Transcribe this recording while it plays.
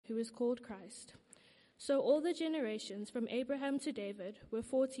is called Christ. So all the generations from Abraham to David were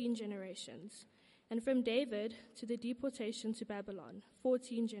 14 generations, and from David to the deportation to Babylon,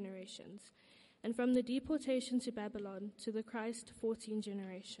 14 generations, and from the deportation to Babylon to the Christ, 14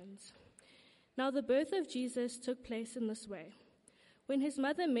 generations. Now the birth of Jesus took place in this way. When his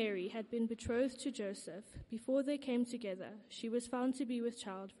mother Mary had been betrothed to Joseph, before they came together, she was found to be with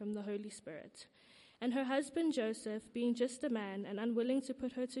child from the Holy Spirit. And her husband Joseph, being just a man and unwilling to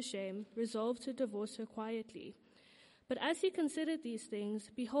put her to shame, resolved to divorce her quietly. But as he considered these things,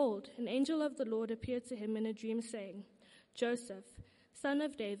 behold, an angel of the Lord appeared to him in a dream, saying, Joseph, son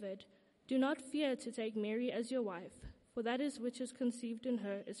of David, do not fear to take Mary as your wife, for that which is conceived in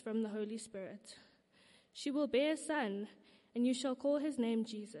her is from the Holy Spirit. She will bear a son, and you shall call his name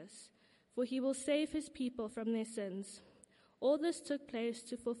Jesus, for he will save his people from their sins. All this took place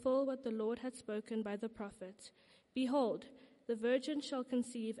to fulfill what the Lord had spoken by the prophet. Behold, the virgin shall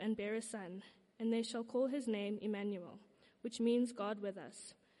conceive and bear a son, and they shall call his name Emmanuel, which means God with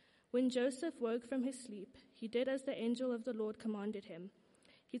us. When Joseph woke from his sleep, he did as the angel of the Lord commanded him.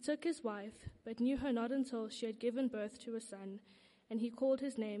 He took his wife, but knew her not until she had given birth to a son, and he called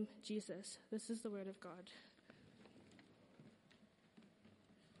his name Jesus. This is the word of God.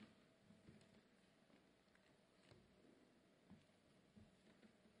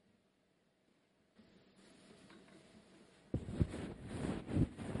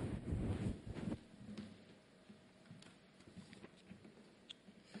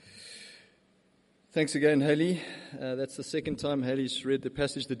 Thanks again, Haley. That's the second time Haley's read the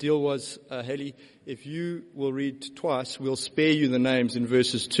passage. The deal was, Haley, if you will read twice, we'll spare you the names in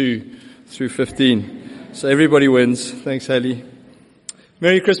verses 2 through 15. So everybody wins. Thanks, Haley.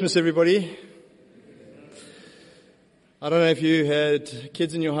 Merry Christmas, everybody. I don't know if you had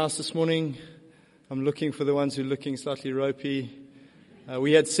kids in your house this morning. I'm looking for the ones who are looking slightly ropey.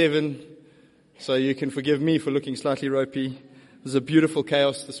 We had 7, so you can forgive me for looking slightly ropey. It was a beautiful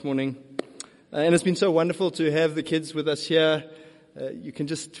chaos this morning. And it's been so wonderful to have the kids with us here. You can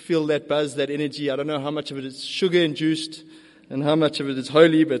just feel that buzz, that energy. I don't know how much of it is sugar-induced and how much of it is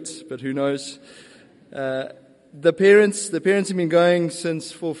holy, but who knows. The parents have been going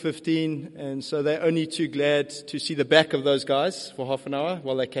since 4:15, and so they're only too glad to see the back of those guys for half an hour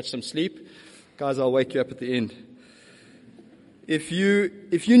while they catch some sleep. Guys, I'll wake you up at the end. If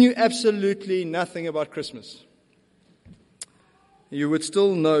you knew absolutely nothing about Christmas, you would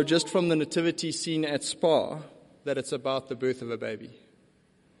still know just from the nativity scene at Spa that it's about the birth of a baby.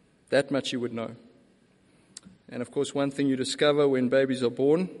 That much you would know. And of course, one thing you discover when babies are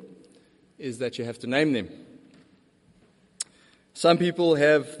born is that you have to name them. Some people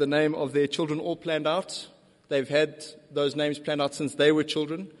have the name of their children all planned out. They've had those names planned out since they were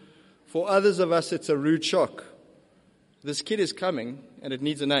children. For others of us, it's a rude shock. This kid is coming and it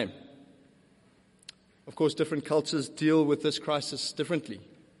needs a name. Of course, different cultures deal with this crisis differently,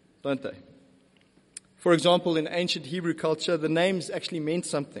 don't they? For example, in ancient Hebrew culture, the names actually meant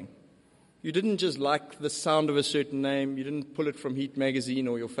something. You didn't just like the sound of a certain name. You didn't pull it from Heat magazine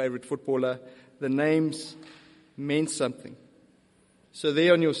or your favorite footballer. The names meant something. So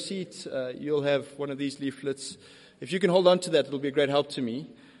there on your seat, you'll have one of these leaflets. If you can hold on to that, it'll be a great help to me.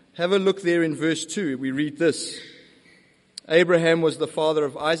 Have a look there in verse 2. We read this. Abraham was the father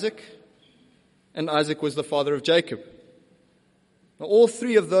of Isaac, and Isaac was the father of Jacob. Now, all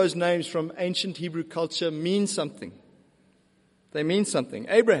three of those names from ancient Hebrew culture mean something. They mean something.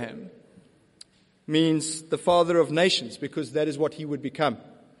 Abraham means the father of nations, because that is what he would become.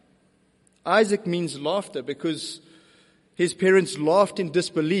 Isaac means laughter, because his parents laughed in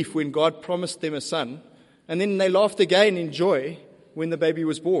disbelief when God promised them a son, and then they laughed again in joy when the baby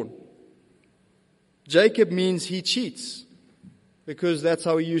was born. Jacob means he cheats, because that's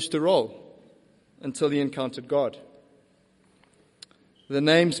how he used to roll until he encountered God. The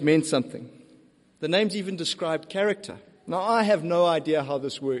names meant something. The names even described character. Now, I have no idea how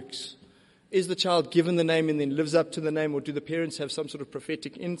this works. Is the child given the name and then lives up to the name, or do the parents have some sort of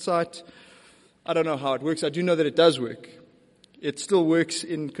prophetic insight? I don't know how it works. I do know that it does work. It still works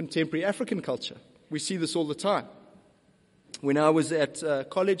in contemporary African culture. We see this all the time. When I was at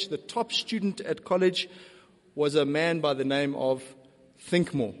college, the top student at college was a man by the name of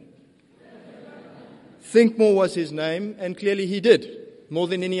Thinkmore. Thinkmore was his name, and clearly he did, more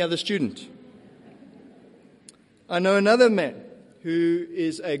than any other student. I know another man who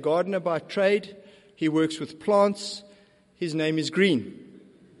is a gardener by trade. He works with plants. His name is Green.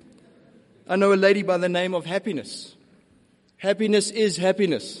 I know a lady by the name of Happiness. Happiness is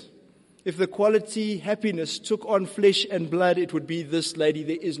happiness. If the quality happiness took on flesh and blood, it would be this lady.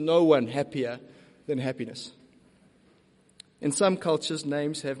 There is no one happier than Happiness. In some cultures,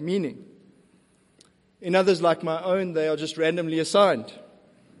 names have meaning. In others, like my own, they are just randomly assigned.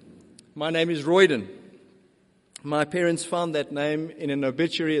 My name is Royden. My parents found that name in an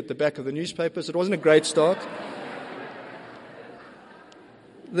obituary at the back of the newspaper, so it wasn't a great start.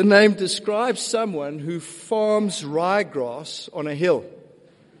 The name describes someone who farms ryegrass on a hill.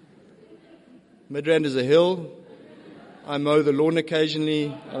 Midrand is a hill. I mow the lawn occasionally.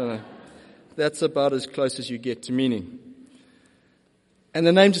 I don't know. That's about as close as you get to meaning. And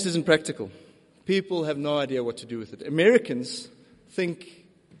the name just isn't practical. People have no idea what to do with it. Americans think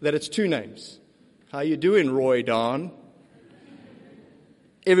that it's two names. How you doing, Roy Don?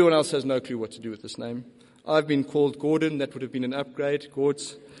 Everyone else has no clue what to do with this name. I've been called Gordon. That would have been an upgrade.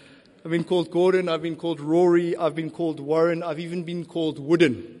 Gords. I've been called Gordon. I've been called Rory. I've been called Warren. I've even been called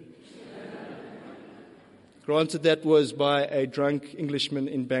Wooden. Granted, that was by a drunk Englishman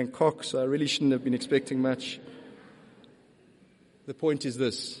in Bangkok, so I really shouldn't have been expecting much. The point is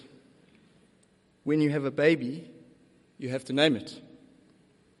this. When you have a baby, you have to name it.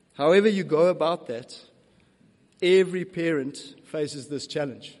 However you go about that, every parent faces this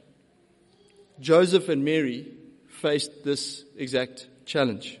challenge. Joseph and Mary faced this exact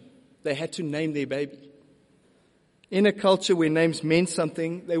challenge. They had to name their baby. In a culture where names meant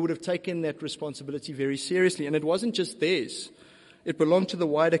something, they would have taken that responsibility very seriously. And it wasn't just theirs. It belonged to the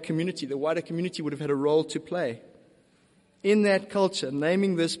wider community. The wider community would have had a role to play. In that culture,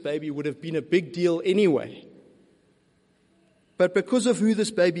 naming this baby would have been a big deal anyway. But because of who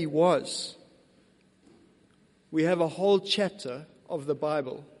this baby was, we have a whole chapter of the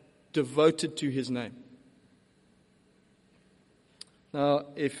Bible devoted to his name. Now,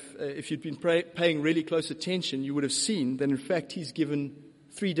 if you'd been paying really close attention, you would have seen that in fact he's given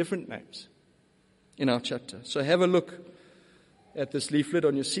 3 different names in our chapter. So have a look at this leaflet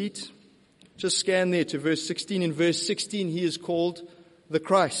on your seat. Just scan there to verse 16. In verse 16, he is called the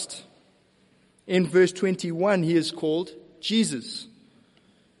Christ. In verse 21, he is called Jesus.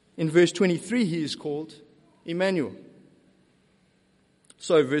 In verse 23, he is called Emmanuel.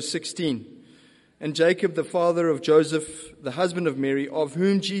 So, verse 16. And Jacob, the father of Joseph, the husband of Mary, of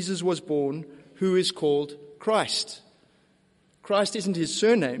whom Jesus was born, who is called Christ. Christ isn't his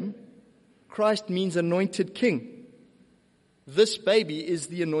surname. Christ means anointed king. This baby is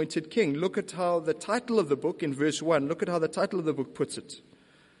the anointed king. Look at how the title of the book in verse 1, look at how the title of the book puts it.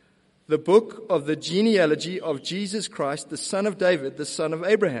 The book of the genealogy of Jesus Christ, the son of David, the son of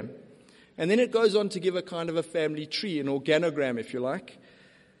Abraham. And then it goes on to give a kind of a family tree, an organogram, if you like.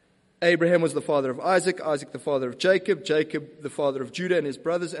 Abraham was the father of Isaac, Isaac the father of Jacob, Jacob the father of Judah and his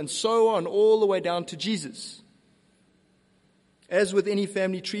brothers, and so on, all the way down to Jesus. As with any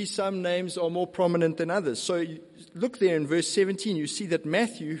family tree, some names are more prominent than others. So look there in verse 17, you see that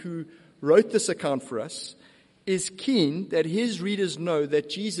Matthew, who wrote this account for us, is keen that his readers know that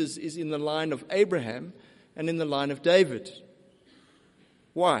Jesus is in the line of Abraham and in the line of David.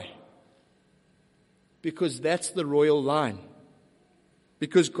 Why? Because that's the royal line.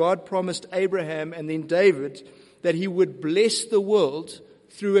 Because God promised Abraham and then David that he would bless the world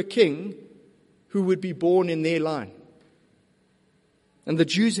through a king who would be born in their line. And the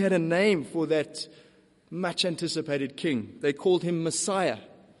Jews had a name for that much anticipated king. They called him Messiah.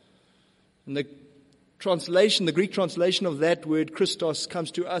 And the Greek translation of that word, Christos, comes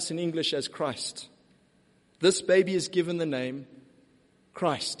to us in English as Christ. This baby is given the name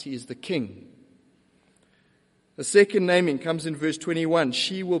Christ. He is the king. The second naming comes in verse 21.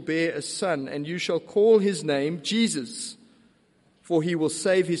 She will bear a son, and you shall call his name Jesus, for he will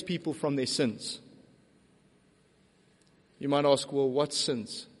save his people from their sins. You might ask, well, what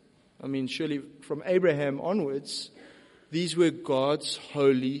sins? I mean, surely from Abraham onwards, these were God's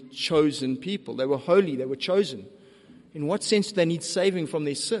holy, chosen people. They were holy, they were chosen. In what sense do they need saving from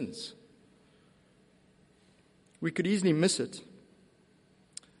their sins? We could easily miss it.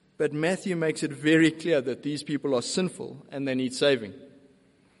 But Matthew makes it very clear that these people are sinful and they need saving.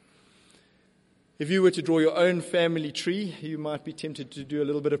 If you were to draw your own family tree, you might be tempted to do a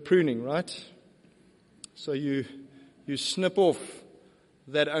little bit of pruning, right? So you snip off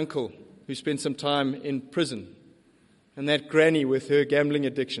that uncle who spent some time in prison and that granny with her gambling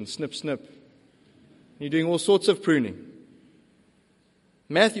addiction, snip, snip. You're doing all sorts of pruning.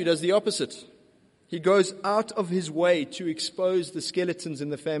 Matthew does the opposite. He goes out of his way to expose the skeletons in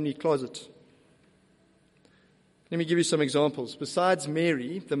the family closet. Let me give you some examples. Besides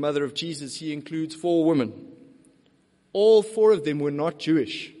Mary, the mother of Jesus, he includes 4 women. All 4 of them were not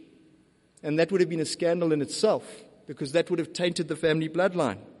Jewish. And that would have been a scandal in itself, because that would have tainted the family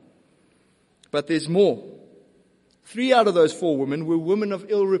bloodline. But there's more. 3 out of those 4 women were women of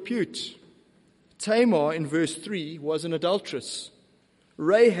ill repute. Tamar in verse 3 was an adulteress.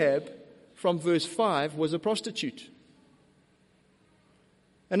 Rahab from verse 5 was a prostitute.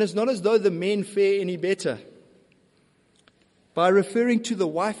 And it's not as though the men fare any better. By referring to the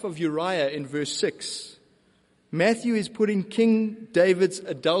wife of Uriah in verse 6, Matthew is putting King David's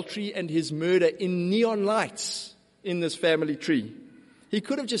adultery and his murder in neon lights in this family tree. He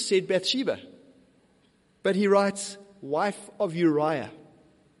could have just said Bathsheba, but he writes, wife of Uriah.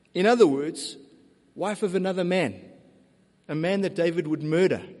 In other words, wife of another man, a man that David would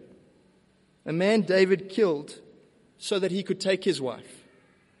murder, a man David killed so that he could take his wife,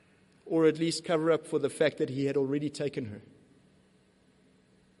 or at least cover up for the fact that he had already taken her.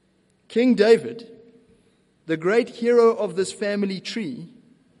 King David, the great hero of this family tree,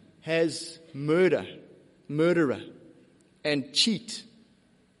 has murderer, and cheat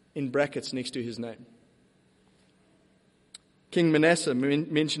in brackets next to his name. King Manasseh,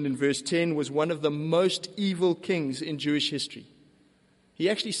 mentioned in verse 10, was one of the most evil kings in Jewish history. He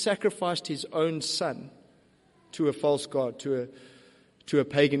actually sacrificed his own son to a false god, to a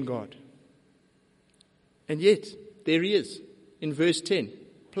pagan god. And yet, there he is, in verse 10,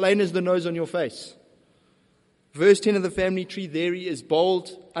 plain as the nose on your face. Verse 10 of the family tree, there he is, bold,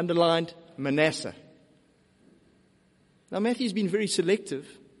 underlined, Manasseh. Now, Matthew's been very selective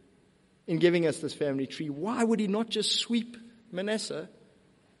in giving us this family tree. Why would he not just sweep Manasseh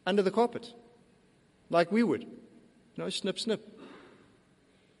under the carpet like we would? Snip, snip.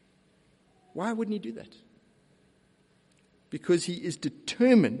 Why wouldn't he do that? Because he is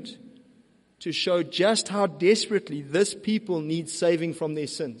determined to show just how desperately this people need saving from their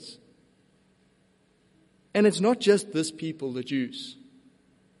sins. And it's not just this people, the Jews.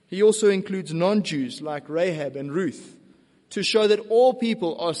 He also includes non-Jews like Rahab and Ruth to show that all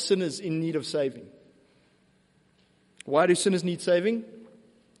people are sinners in need of saving. Why do sinners need saving?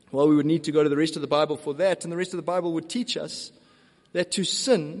 Well, we would need to go to the rest of the Bible for that, and the rest of the Bible would teach us that to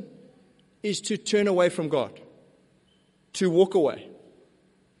sin is to turn away from God, to walk away,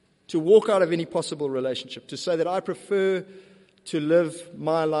 to walk out of any possible relationship, to say that I prefer to live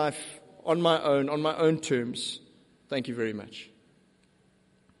my life on my own terms. Thank you very much.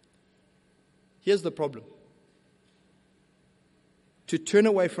 Here's the problem. To turn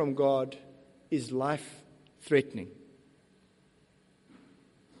away from God is life-threatening,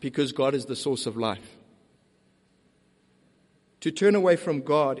 because God is the source of life. To turn away from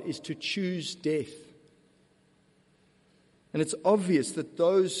God is to choose death. And it's obvious that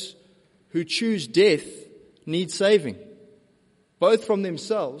those who choose death need saving, both from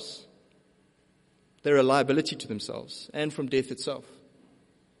themselves, they're a liability to themselves, and from death itself.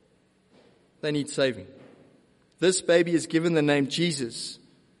 They need saving. This baby is given the name Jesus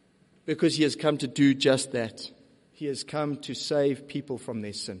because he has come to do just that. He has come to save people from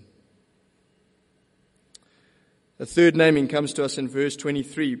their sin. The third naming comes to us in verse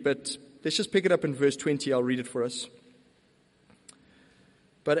 23, but let's just pick it up in verse 20. I'll read it for us.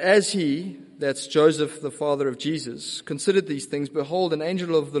 But as he, that's Joseph, the father of Jesus, considered these things, behold, an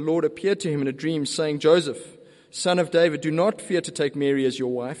angel of the Lord appeared to him in a dream, saying, Joseph, son of David, do not fear to take Mary as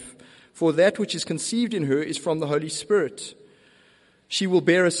your wife, for that which is conceived in her is from the Holy Spirit. She will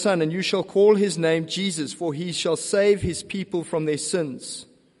bear a son, and you shall call his name Jesus, for he shall save his people from their sins.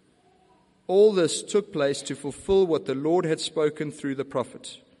 All this took place to fulfill what the Lord had spoken through the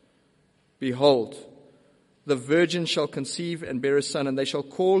prophet. Behold, the virgin shall conceive and bear a son, and they shall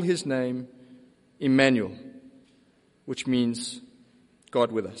call his name Emmanuel, which means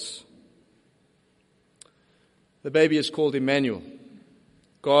God with us. The baby is called Emmanuel,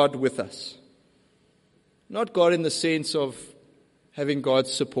 God with us. Not God in the sense of having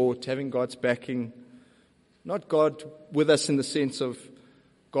God's support, having God's backing. Not God with us in the sense of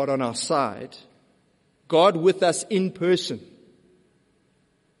God on our side. God with us in person.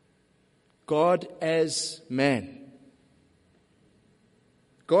 God as man.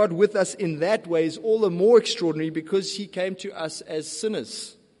 God with us in that way is all the more extraordinary because he came to us as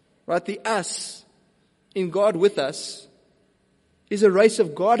sinners. Right? The us in God with us is a race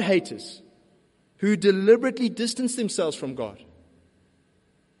of God haters who deliberately distance themselves from God.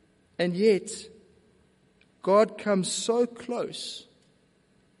 And yet, God comes so close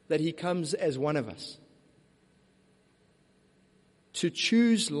that he comes as one of us to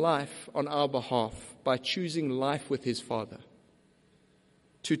choose life on our behalf by choosing life with his Father.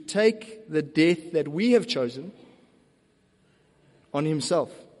 To take the death that we have chosen on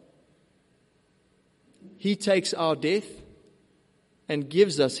himself. He takes our death and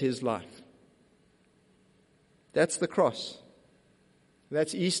gives us his life. That's the cross.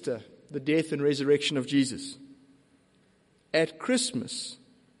 That's Easter, the death and resurrection of Jesus. At Christmas,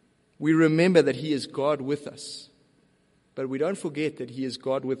 we remember that He is God with us. But we don't forget that He is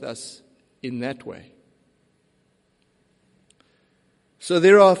God with us in that way. So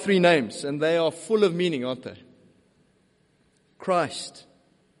there are 3 names, and they are full of meaning, aren't they? Christ,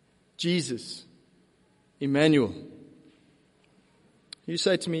 Jesus, Emmanuel. You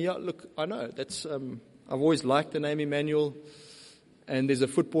say to me, yeah, look, I know, that's I've always liked the name Emmanuel, and there's a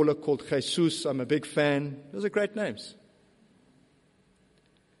footballer called Jesus, I'm a big fan. Those are great names.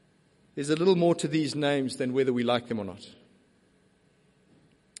 There's a little more to these names than whether we like them or not.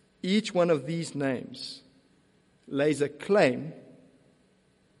 Each one of these names lays a claim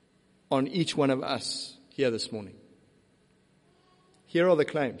on each one of us here this morning. Here are the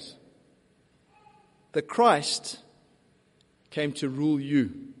claims. The Christ came to rule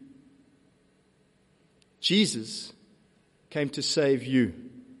you. Jesus came to save you.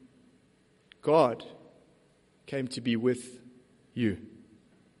 God came to be with you.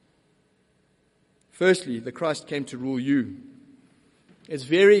 Firstly, the Christ came to rule you. It's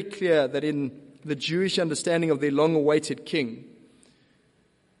very clear that in the Jewish understanding of their long-awaited king,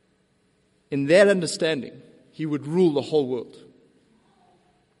 in that understanding, he would rule the whole world.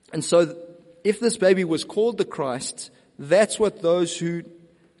 And so, if this baby was called the Christ, that's what those who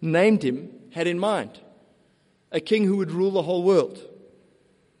named him had in mind. A king who would rule the whole world.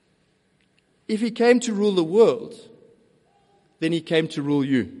 If he came to rule the world, then he came to rule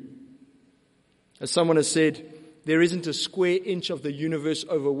you. As someone has said, there isn't a square inch of the universe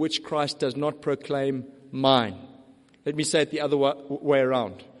over which Christ does not proclaim mine. Let me say it the other way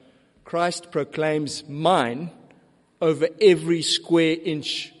around. Christ proclaims mine over every square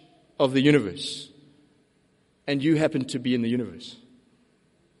inch of the universe. And you happen to be in the universe.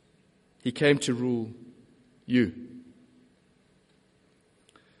 He came to rule you.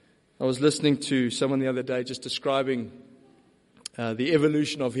 I was listening to someone the other day just describing the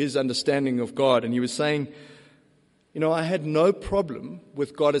evolution of his understanding of God. And he was saying, I had no problem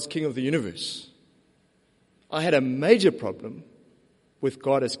with God as King of the universe. I had a major problem with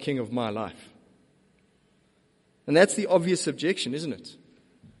God as King of my life. And that's the obvious objection, isn't it?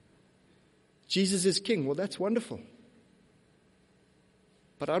 Jesus is King. Well, that's wonderful.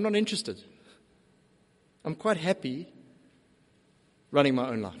 But I'm not interested. I'm quite happy running my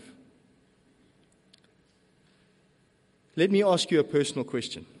own life. Let me ask you a personal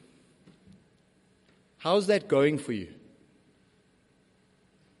question. How's that going for you?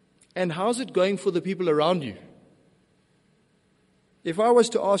 And how's it going for the people around you? If I was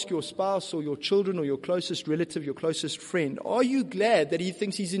to ask your spouse or your children or your closest relative, your closest friend, are you glad that he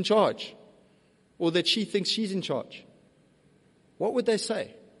thinks he's in charge? Or that she thinks she's in charge? What would they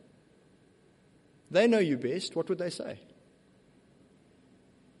say? They know you best. What would they say?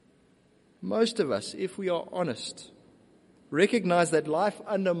 Most of us, if we are honest, recognize that life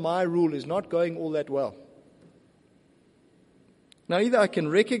under my rule is not going all that well. Now, either I can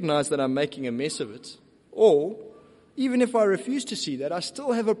recognize that I'm making a mess of it, or even if I refuse to see that, I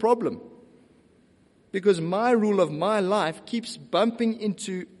still have a problem. Because my rule of my life keeps bumping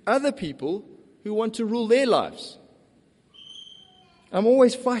into other people who want to rule their lives. I'm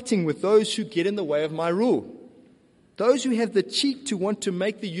always fighting with those who get in the way of my rule. Those who have the cheek to want to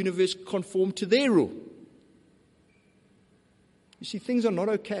make the universe conform to their rule. You see, things are not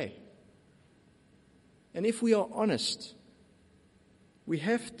okay. And if we are honest, we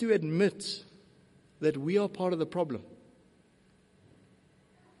have to admit that we are part of the problem.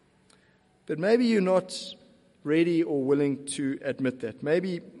 But maybe you're not ready or willing to admit that.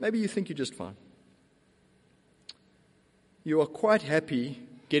 Maybe you think you're just fine. You are quite happy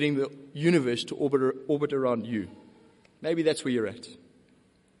getting the universe to orbit around you. Maybe that's where you're at.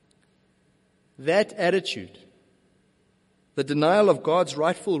 That attitude, the denial of God's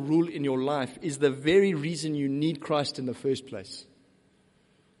rightful rule in your life, is the very reason you need Christ in the first place.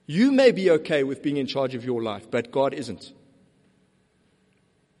 You may be okay with being in charge of your life, but God isn't.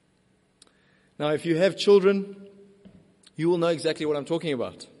 Now, if you have children, you will know exactly what I'm talking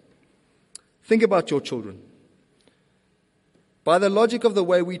about. Think about your children. By the logic of the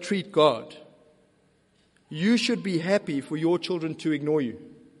way we treat God, you should be happy for your children to ignore you,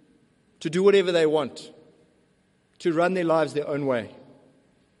 to do whatever they want, to run their lives their own way.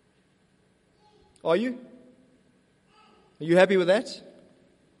 Are you? Are you happy with that?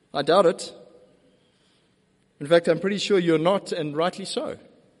 I doubt it. In fact, I'm pretty sure you're not, and rightly so.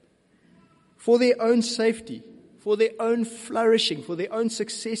 For their own safety, for their own flourishing, for their own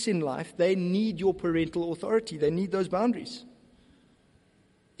success in life, they need your parental authority. They need those boundaries.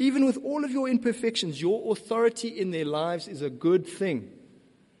 Even with all of your imperfections, your authority in their lives is a good thing.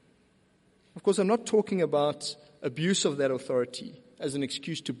 Of course, I'm not talking about abuse of that authority. as an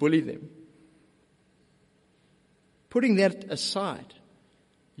excuse to bully them. Putting that aside,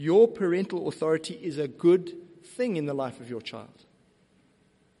 your parental authority is a good thing in the life of your child.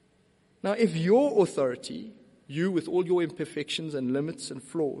 Now, if your authority, you with all your imperfections and limits and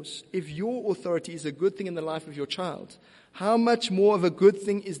flaws, if your authority is a good thing in the life of your child, how much more of a good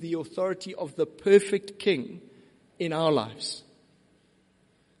thing is the authority of the perfect King in our lives?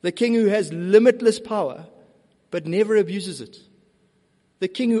 The King who has limitless power, but never abuses it. The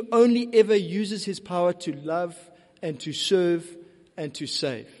King who only ever uses his power to love and to serve and to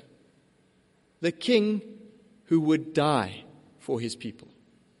save. The King who would die for his people.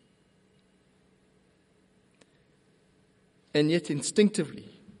 And yet instinctively,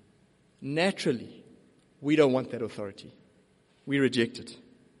 naturally, we don't want that authority. We reject it.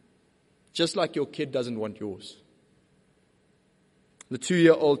 Just like your kid doesn't want yours. The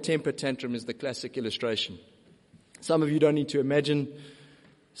 2-year-old temper tantrum is the classic illustration. Some of you don't need to imagine.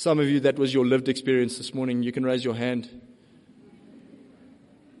 Some of you, that was your lived experience this morning. You can raise your hand.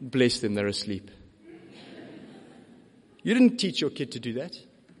 Bless them, they're asleep. You didn't teach your kid to do that.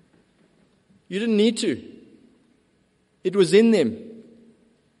 You didn't need to. It was in them.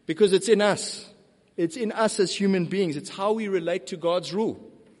 Because it's in us. It's in us as human beings. It's how we relate to God's rule.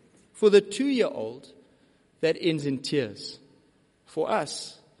 For the 2-year-old, that ends in tears. For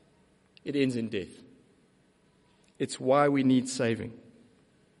us, it ends in death. It's why we need saving.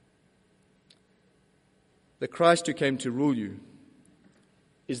 The Christ who came to rule you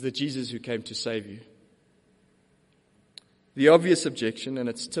is the Jesus who came to save you. The obvious objection, and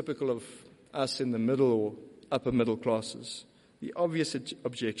it's typical of us in the middle or upper middle classes, the obvious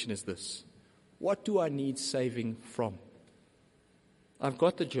objection is this: what do I need saving from? I've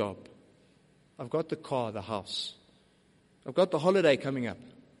got the job. I've got the car, the house. I've got the holiday coming up.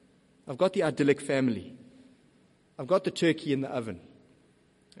 I've got the idyllic family. I've got the turkey in the oven.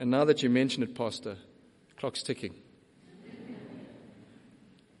 And now that you mention it, Pastor, the clock's ticking.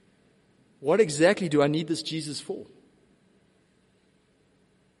 What exactly do I need this Jesus for?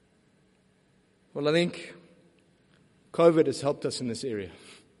 Well, I think COVID has helped us in this area.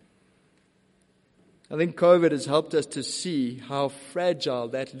 I think COVID has helped us to see how fragile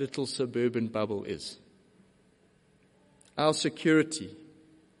that little suburban bubble is. Our security,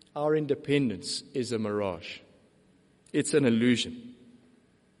 our independence is a mirage. It's an illusion.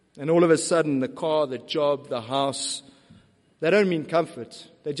 And all of a sudden, the car, the job, the house, they don't mean comfort.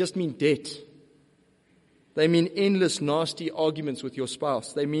 They just mean debt. They mean endless, nasty arguments with your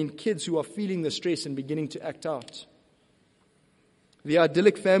spouse. They mean kids who are feeling the stress and beginning to act out. The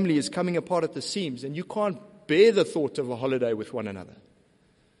idyllic family is coming apart at the seams, and you can't bear the thought of a holiday with one another.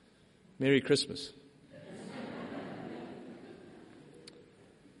 Merry Christmas.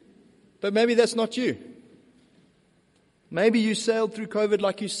 But maybe that's not you. Maybe you sailed through COVID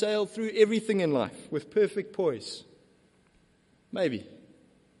like you sailed through everything in life, with perfect poise. Maybe.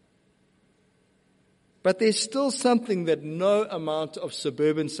 But there's still something that no amount of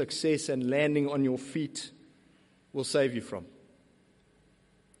suburban success and landing on your feet will save you from.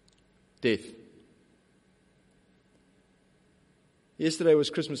 Death. Yesterday was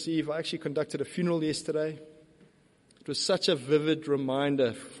Christmas Eve. I actually conducted a funeral yesterday. It was such a vivid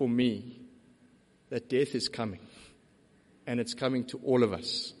reminder for me that death is coming. And it's coming to all of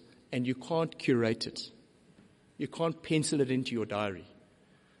us. And you can't curate it. You can't pencil it into your diary.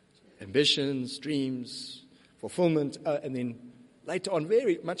 Ambitions, dreams, fulfillment, and then later on,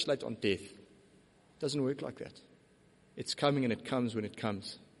 very much later on, death. It doesn't work like that. It's coming and it comes when it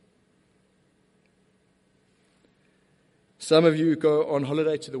comes. Some of you go on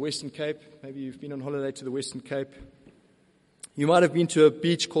holiday to the Western Cape. Maybe you've been on holiday to the Western Cape. You might have been to a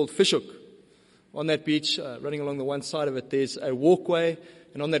beach called Fish Hoek. On that beach, running along the one side of it, there's a walkway.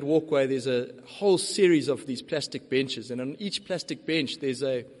 And on that walkway, there's a whole series of these plastic benches. And on each plastic bench, there's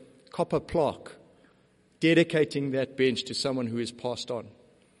a copper plaque dedicating that bench to someone who has passed on.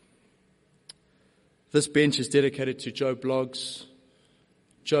 This bench is dedicated to Joe Bloggs.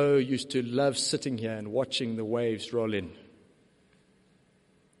 Joe used to love sitting here and watching the waves roll in.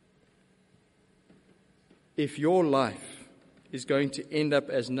 If your life is going to end up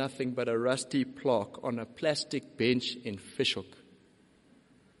as nothing but a rusty plaque on a plastic bench in Fish Hoek,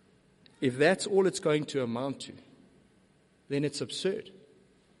 if that's all it's going to amount to, then it's absurd.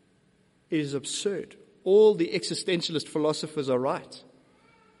 It is absurd. All the existentialist philosophers are right.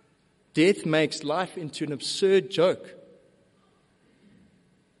 Death makes life into an absurd joke.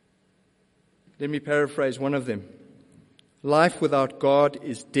 Let me paraphrase one of them. Life without God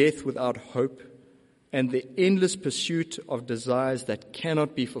is death without hope and the endless pursuit of desires that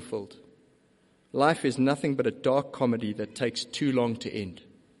cannot be fulfilled. life is nothing but a dark comedy that takes too long to end.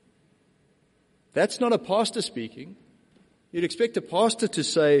 That's not a pastor speaking. You'd expect a pastor to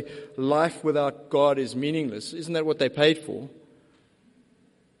say life without God is meaningless. Isn't that what they paid for?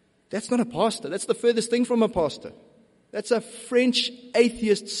 That's not a pastor. That's the furthest thing from a pastor. That's a French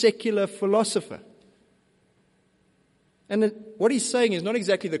atheist secular philosopher. And what he's saying is not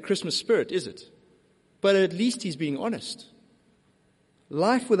exactly the Christmas spirit, is it? But at least he's being honest.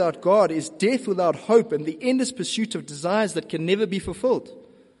 Life without God is death without hope and the endless pursuit of desires that can never be fulfilled.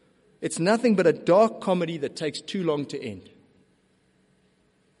 It's nothing but a dark comedy that takes too long to end.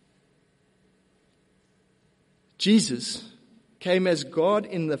 Jesus came as God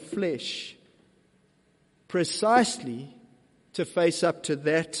in the flesh precisely to face up to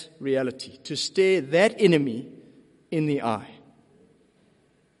that reality, to stare that enemy in the eye,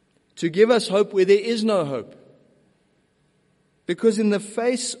 to give us hope where there is no hope. Because in the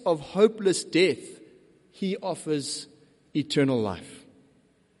face of hopeless death, he offers eternal life.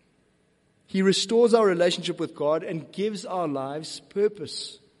 He restores our relationship with God and gives our lives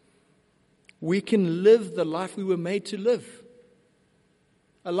purpose. We can live the life we were made to live.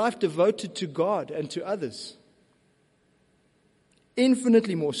 A life devoted to God and to others.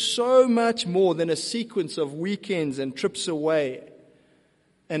 Infinitely more, so much more than a sequence of weekends and trips away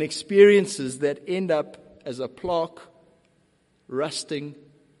and experiences that end up as a plaque rusting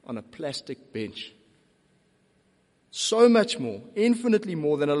on a plastic bench. So much more, infinitely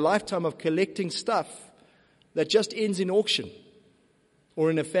more than a lifetime of collecting stuff that just ends in auction or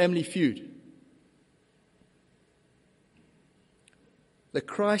in a family feud. The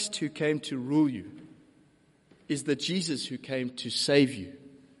Christ who came to rule you is the Jesus who came to save you,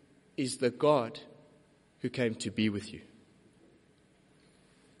 is the God who came to be with you.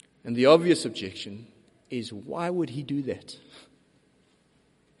 And the obvious objection is, why would he do that?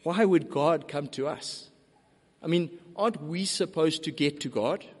 Why would God come to us? I mean, aren't we supposed to get to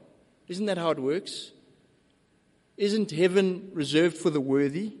God? Isn't that how it works? Isn't heaven reserved for the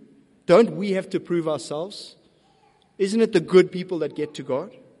worthy? Don't we have to prove ourselves? Isn't it the good people that get to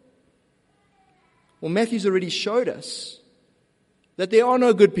God? Well, Matthew's already showed us that there are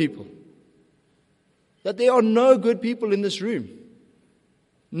no good people. That there are no good people in this room.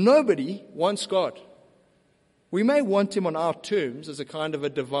 Nobody wants God. We may want him on our terms as a kind of a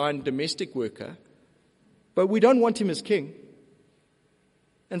divine domestic worker, but we don't want him as king.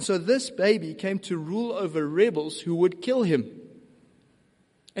 And so this baby came to rule over rebels who would kill him.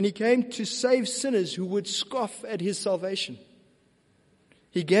 And he came to save sinners who would scoff at his salvation.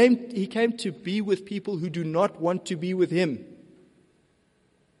 He came to be with people who do not want to be with him.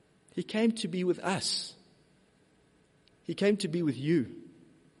 He came to be with us. He came to be with you.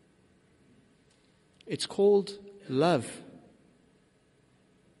 It's called love.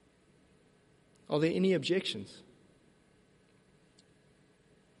 Are there any objections?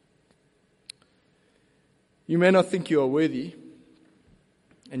 You may not think you are worthy,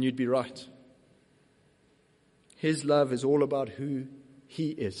 and you'd be right. His love is all about who he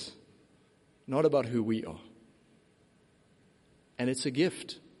is, not about who we are. And it's a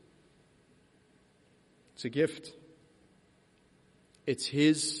gift. It's a gift. It's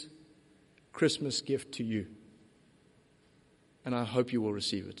his Christmas gift to you. And I hope you will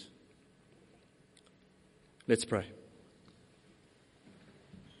receive it. Let's pray.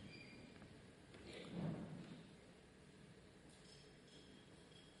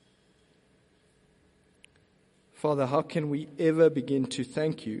 Father, how can we ever begin to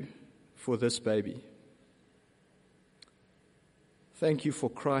thank you for this baby? Thank you for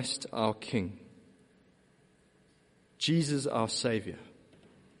Christ our King, Jesus our Savior,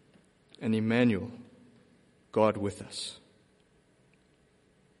 and Emmanuel, God with us.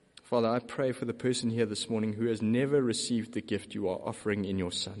 Father, I pray for the person here this morning who has never received the gift you are offering in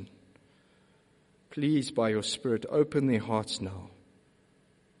your Son. Please, by your Spirit, open their hearts now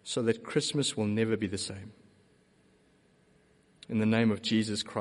so that Christmas will never be the same. In the name of Jesus Christ.